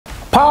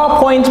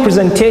PowerPoint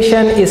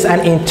presentation is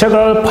an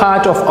integral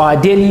part of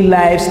our daily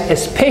lives,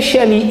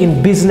 especially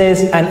in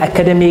business and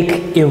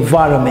academic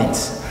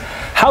environments.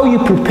 How you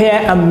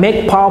prepare and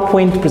make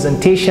PowerPoint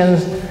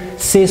presentations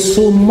says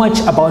so much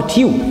about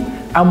you,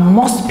 and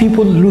most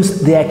people lose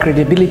their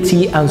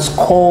credibility and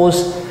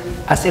scores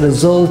as a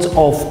result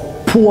of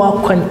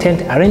poor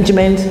content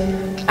arrangement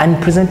and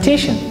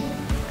presentation.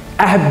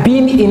 I have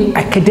been in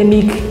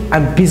academic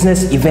and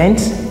business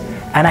events,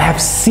 and I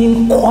have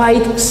seen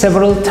quite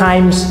several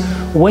times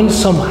when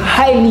some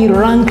highly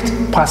ranked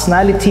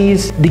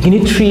personalities,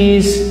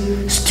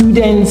 dignitaries,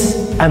 students,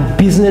 and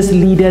business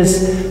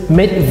leaders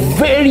made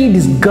very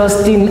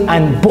disgusting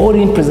and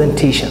boring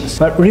presentations.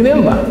 But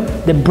remember,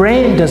 the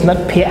brain does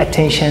not pay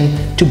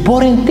attention to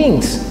boring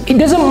things. It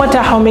doesn't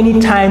matter how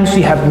many times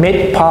you have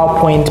made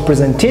PowerPoint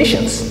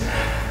presentations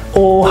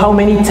or how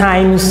many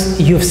times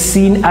you've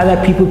seen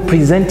other people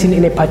presenting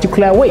in a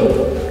particular way.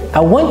 I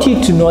want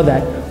you to know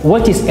that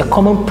what is a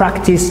common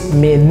practice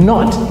may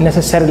not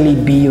necessarily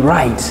be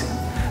right.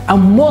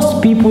 And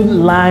most people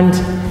learned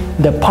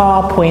the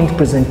PowerPoint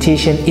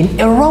presentation in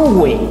a wrong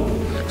way.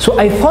 So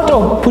I thought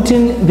of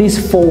putting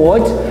this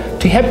forward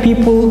to help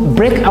people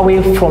break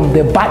away from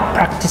the bad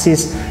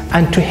practices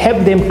and to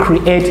help them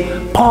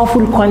create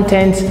powerful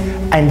content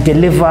and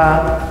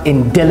deliver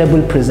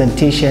indelible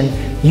presentation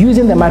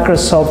using the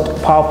Microsoft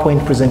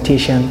PowerPoint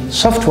presentation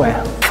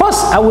software.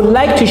 First, I would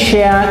like to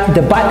share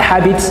the bad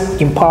habits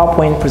in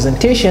PowerPoint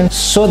presentation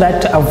so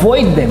that to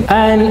avoid them.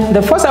 And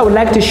the first I would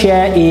like to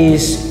share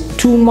is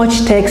too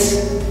much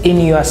text in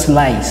your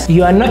slides.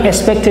 You are not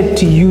expected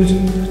to use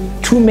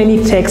too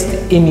many text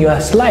in your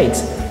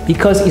slides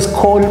because it's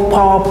called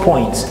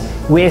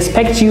PowerPoint. We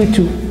expect you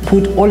to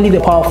put only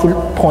the powerful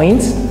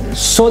points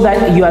so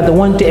that you are the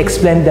one to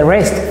explain the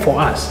rest for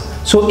us.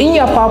 So in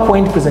your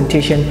PowerPoint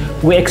presentation,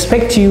 we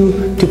expect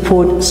you to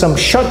put some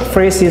short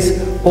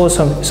phrases or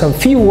some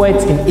few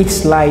words in each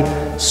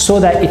slide so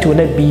that it will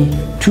not be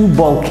too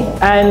bulky.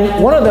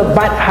 And one of the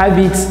bad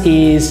habits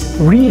is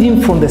reading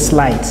from the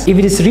slides. If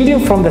it is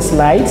reading from the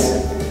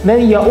slides,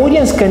 then your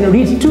audience can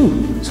read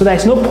too. So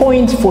there's no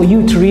point for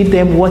you to read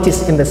them what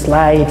is in the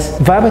slides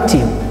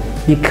verbatim,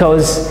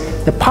 because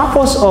the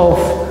purpose of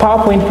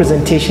PowerPoint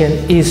presentation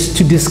is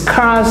to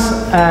discuss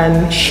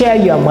and share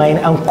your mind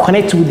and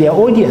connect with their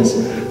audience.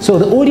 So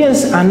the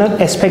audience are not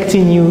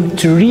expecting you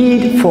to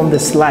read from the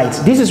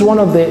slides. This is one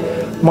of the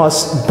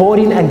most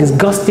boring and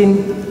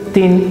disgusting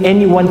thing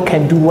anyone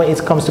can do when it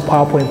comes to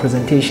PowerPoint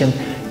presentation.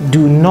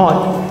 Do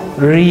not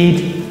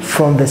read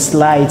from the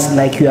slides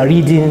like you are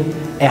reading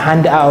a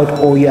handout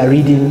or you are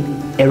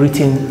reading a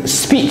written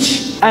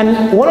speech.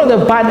 And one of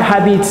the bad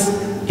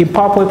habits in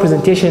PowerPoint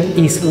presentation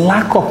is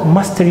lack of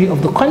mastery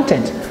of the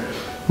content.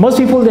 Most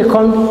people, they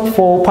come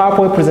for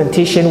PowerPoint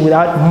presentation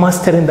without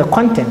mastering the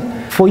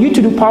content. For you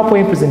to do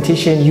PowerPoint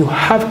presentation, you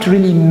have to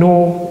really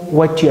know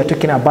what you are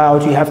talking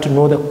about. You have to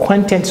know the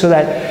content so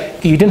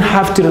that you don't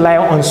have to rely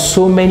on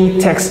so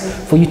many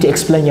texts for you to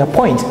explain your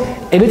point.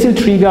 A little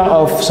trigger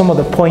of some of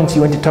the points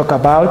you want to talk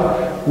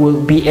about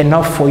will be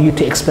enough for you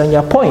to explain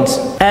your points.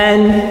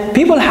 And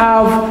people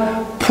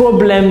have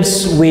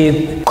problems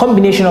with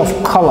combination of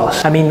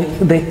colors. I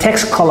mean, the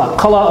text color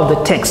of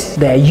the text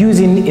they are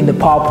using in the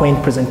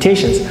PowerPoint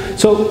presentations.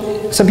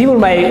 So some people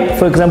might,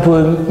 for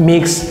example,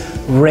 mix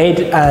red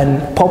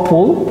and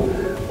purple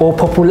or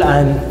purple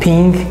and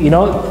pink. You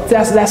know,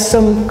 there's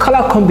some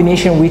color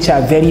combination which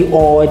are very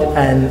odd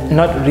and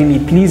not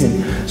really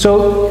pleasing.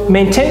 So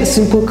maintain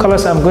simple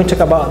colors. I'm going to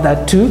talk about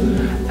that too.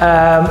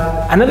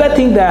 Another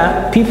thing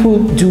that people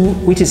do,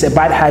 which is a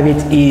bad habit,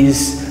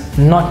 is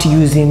not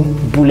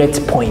using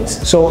bullet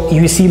points. So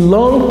you see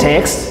long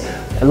text,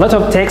 a lot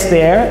of text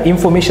there,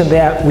 information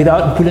there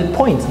without bullet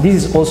points.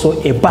 This is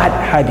also a bad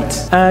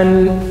habit.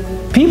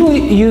 And people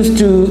used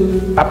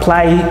to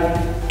apply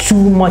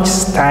too much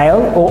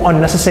style or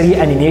unnecessary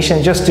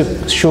animation just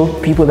to show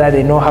people that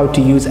they know how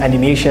to use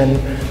animation,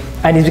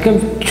 and it's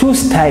become too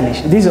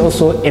stylish. This is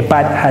also a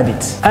bad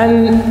habit.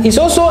 And it's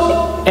also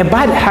a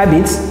bad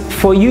habit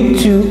for you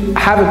to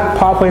have a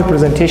PowerPoint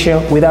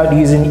presentation without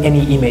using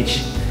any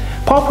image.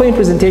 PowerPoint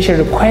presentation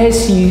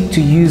requires you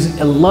to use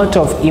a lot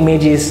of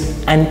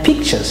images and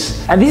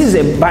pictures. And this is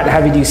a bad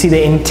habit. You see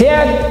the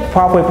entire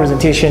PowerPoint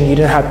presentation, you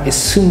don't have a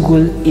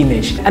single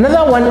image.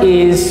 Another one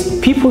is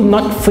people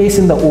not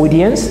facing the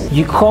audience.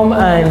 You come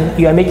and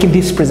you are making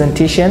this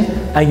presentation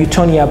and you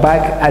turn your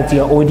back at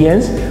your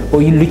audience,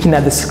 or you're looking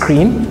at the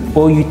screen,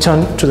 or you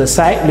turn to the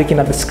side looking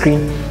at the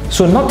screen.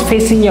 So not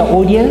facing your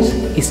audience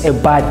is a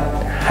bad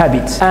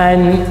habit.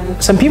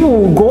 And some people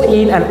will go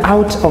in and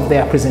out of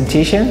their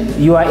presentation.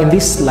 You are in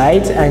this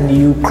slide and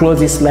you close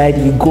this slide,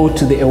 you go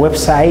to a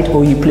website,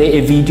 or you play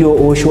a video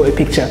or show a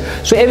picture.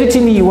 So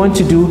everything you want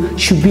to do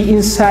should be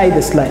inside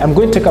the slide. I'm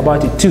going to talk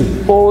about it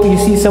too. Or you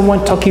see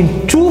someone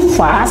talking too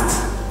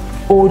fast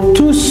or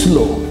too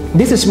slow.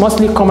 This is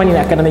mostly common in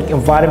academic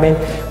environment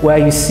where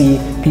you see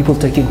people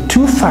talking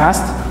too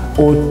fast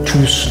or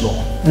too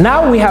slow.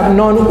 Now we have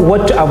known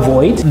what to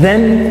avoid.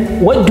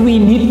 Then what do we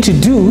need to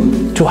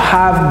do to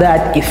have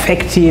that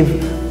effective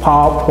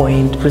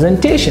PowerPoint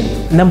presentation?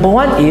 Number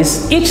one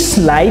is each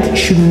slide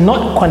should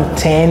not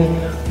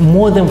contain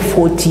more than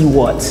 40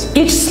 words.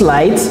 Each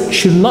slide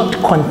should not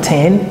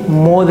contain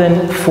more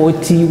than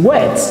 40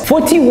 words.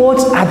 40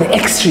 words are the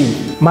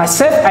extreme.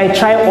 Myself, I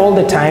try all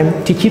the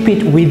time to keep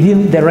it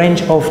within the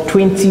range of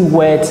 20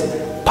 words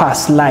per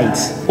slide,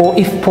 or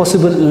if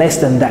possible less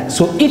than that.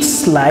 So each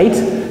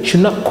slide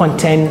should not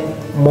contain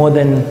more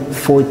than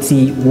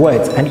 40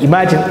 words, and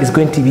imagine it's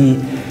going to be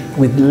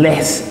with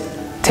less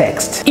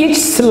text. Each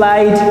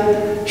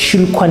slide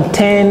should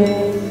contain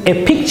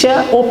a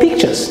picture or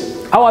pictures.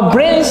 Our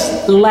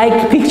brains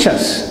like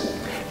pictures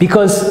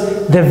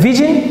because the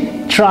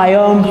vision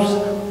triumphs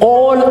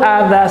all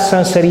other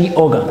sensory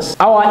organs.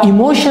 Our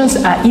emotions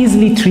are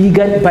easily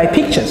triggered by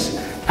pictures,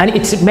 and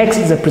it makes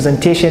the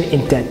presentation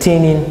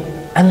entertaining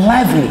and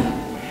lively.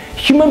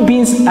 Human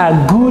beings are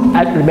good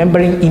at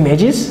remembering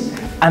images,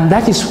 and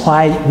that is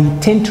why we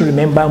tend to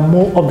remember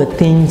more of the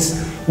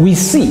things we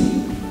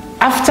see.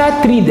 After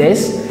 3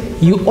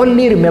 days, you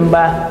only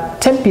remember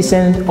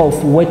 10%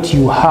 of what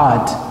you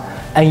heard,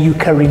 and you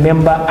can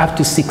remember up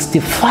to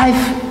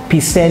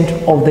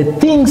 65% of the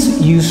things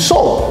you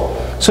saw.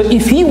 So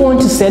if you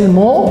want to sell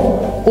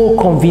more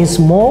or convince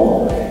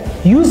more,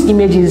 use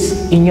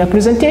images in your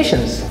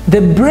presentations.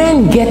 The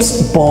brain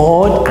gets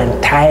bored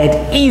and tired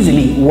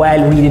easily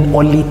while reading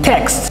only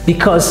text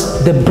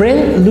because the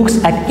brain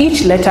looks at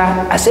each letter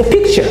as a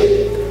picture,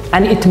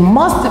 and it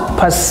must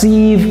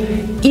perceive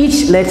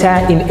each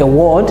letter in a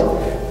word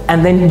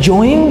and then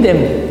join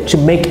them to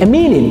make a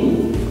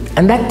meaning,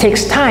 and that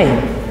takes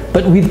time.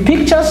 But with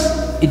pictures,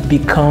 it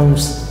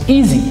becomes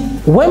easy.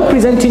 When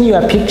presenting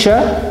your picture,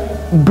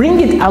 bring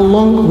it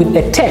along with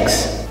a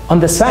text on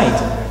the side.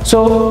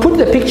 So put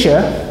the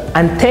picture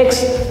and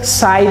text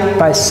side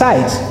by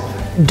side.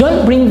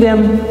 Don't bring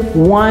them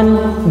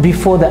one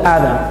before the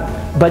other,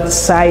 but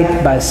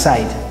side by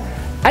side.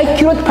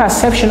 Accurate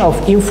perception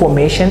of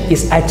information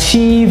is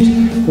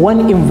achieved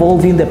when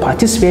involving the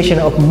participation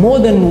of more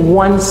than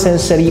one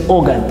sensory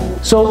organ.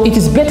 So it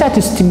is better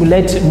to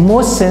stimulate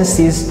more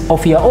senses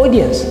of your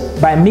audience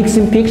by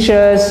mixing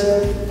pictures,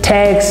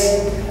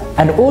 text,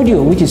 and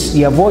audio, which is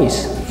your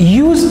voice.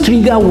 Use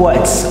trigger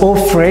words or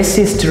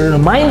phrases to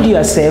remind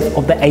yourself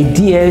of the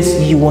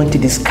ideas you want to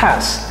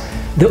discuss.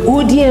 The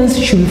audience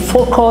should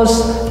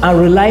focus and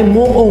rely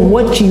more on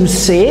what you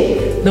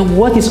say than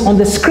what is on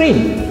the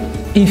screen.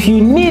 If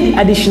you need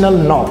additional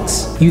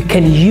notes, you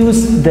can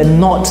use the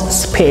note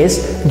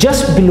space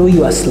just below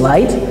your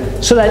slide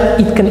so that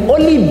it can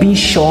only be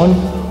shown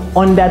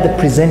under the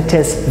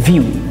presenter's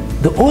view.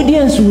 The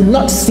audience will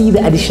not see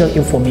the additional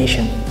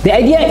information. The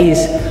idea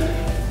is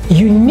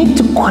you need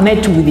to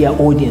connect with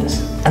your audience,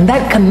 and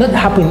that cannot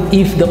happen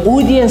if the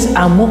audience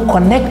are more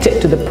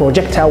connected to the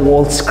projector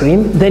wall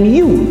screen than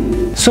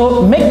you.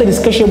 So make the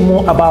discussion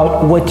more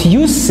about what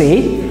you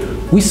say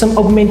with some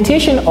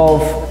augmentation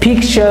of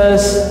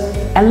pictures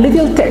and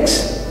little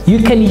text.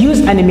 You can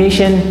use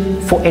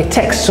animation for a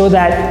text so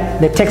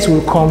that the text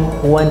will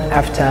come one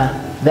after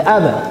the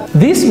other.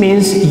 This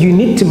means you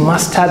need to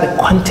master the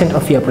content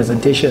of your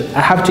presentation. I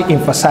have to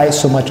emphasize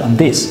so much on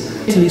this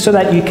so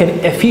that you can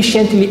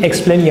efficiently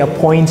explain your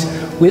points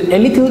with a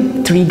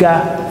little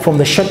trigger from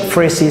the short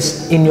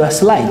phrases in your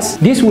slides.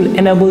 This will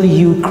enable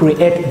you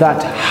create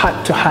that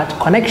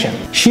heart-to-heart connection.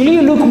 Should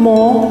you look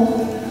more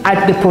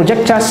at the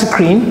projector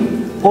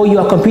screen or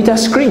your computer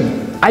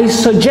screen? I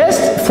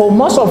suggest for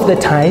most of the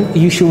time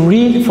you should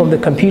read from the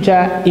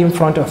computer in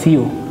front of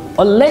you,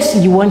 unless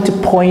you want to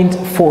point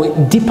for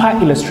deeper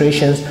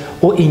illustrations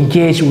or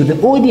engage with the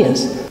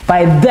audience.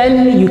 By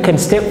then you can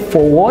step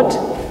forward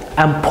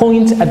and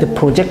point at the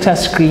projector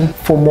screen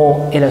for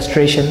more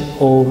illustration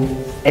or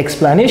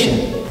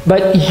explanation.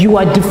 But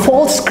your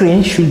default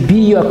screen should be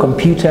your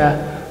computer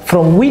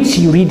from which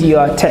you read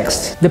your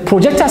text. The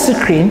projector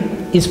screen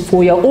is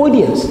for your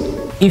audience.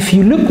 If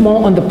you look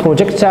more on the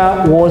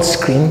projector wall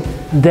screen,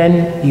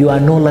 then you are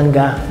no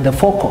longer the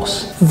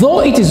focus.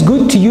 Though it is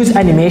good to use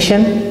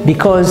animation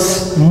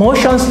because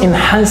motions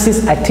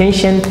enhances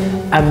attention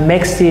and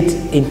makes it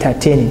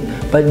entertaining,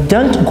 but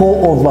don't go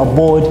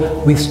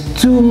overboard with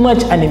too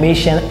much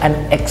animation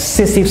and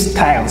excessive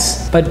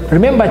styles. But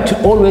remember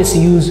to always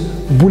use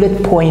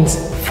bullet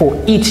points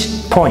for each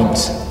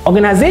point.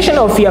 Organization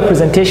of your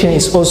presentation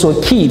is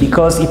also key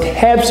because it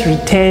helps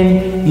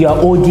retain your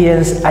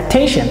audience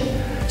attention.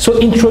 So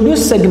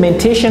introduce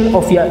segmentation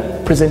of your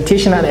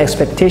presentation and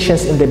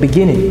expectations in the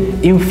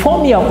beginning.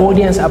 Inform your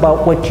audience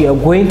about what you are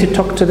going to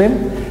talk to them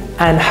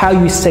and how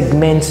you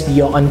segment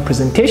your own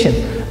presentation.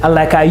 And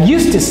like I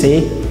used to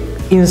say,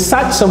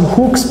 insert some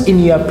hooks in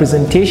your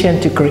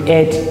presentation to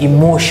create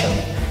emotion,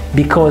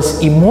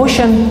 because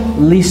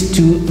emotion leads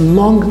to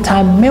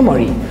long-term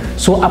memory.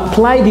 So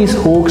apply these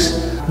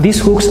hooks.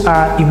 These hooks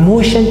are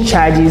emotion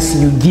charges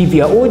you give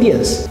your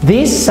audience.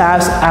 This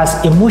serves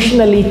as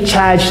emotionally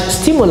charged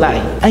stimuli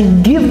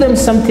and give them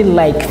something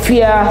like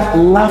fear,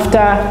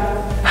 laughter,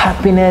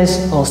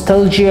 happiness,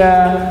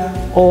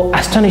 nostalgia, or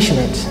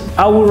astonishment.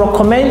 I would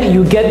recommend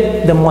you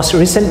get the most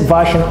recent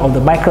version of the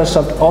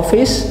Microsoft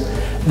Office.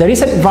 The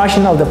recent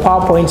version of the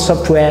PowerPoint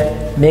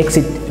software makes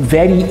it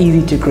very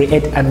easy to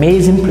create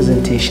amazing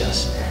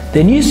presentations.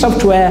 The new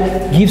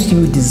software gives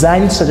you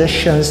design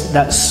suggestions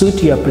that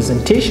suit your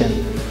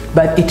presentation,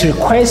 but it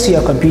requires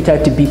your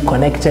computer to be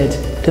connected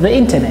to the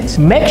internet.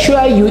 Make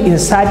sure you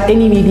insert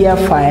any media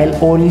file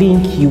or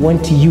link you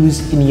want to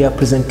use in your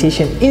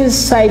presentation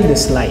inside the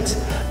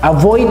slides.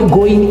 Avoid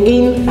going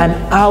in and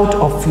out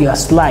of your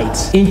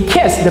slides. In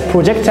case the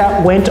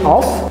projector went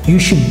off, you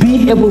should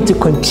be able to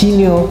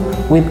continue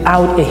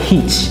without a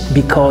hitch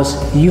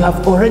because you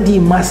have already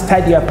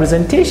mastered your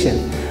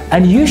presentation,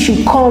 and you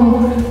should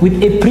come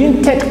with a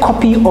printed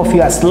copy of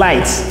your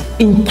slides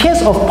in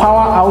case of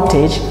power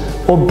outage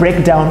or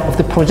breakdown of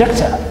the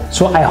projector.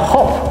 So I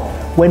hope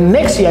when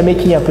next you are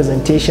making your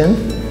presentation,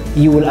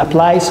 you will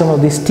apply some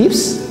of these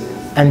tips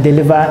and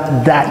deliver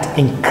that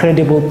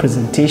incredible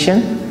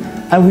presentation.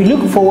 And we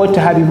look forward to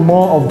having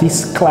more of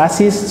these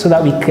classes so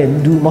that we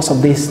can do most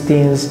of these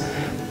things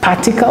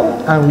practical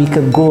and we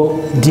can go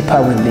deeper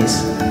with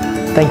this.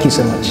 Thank you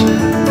so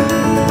much.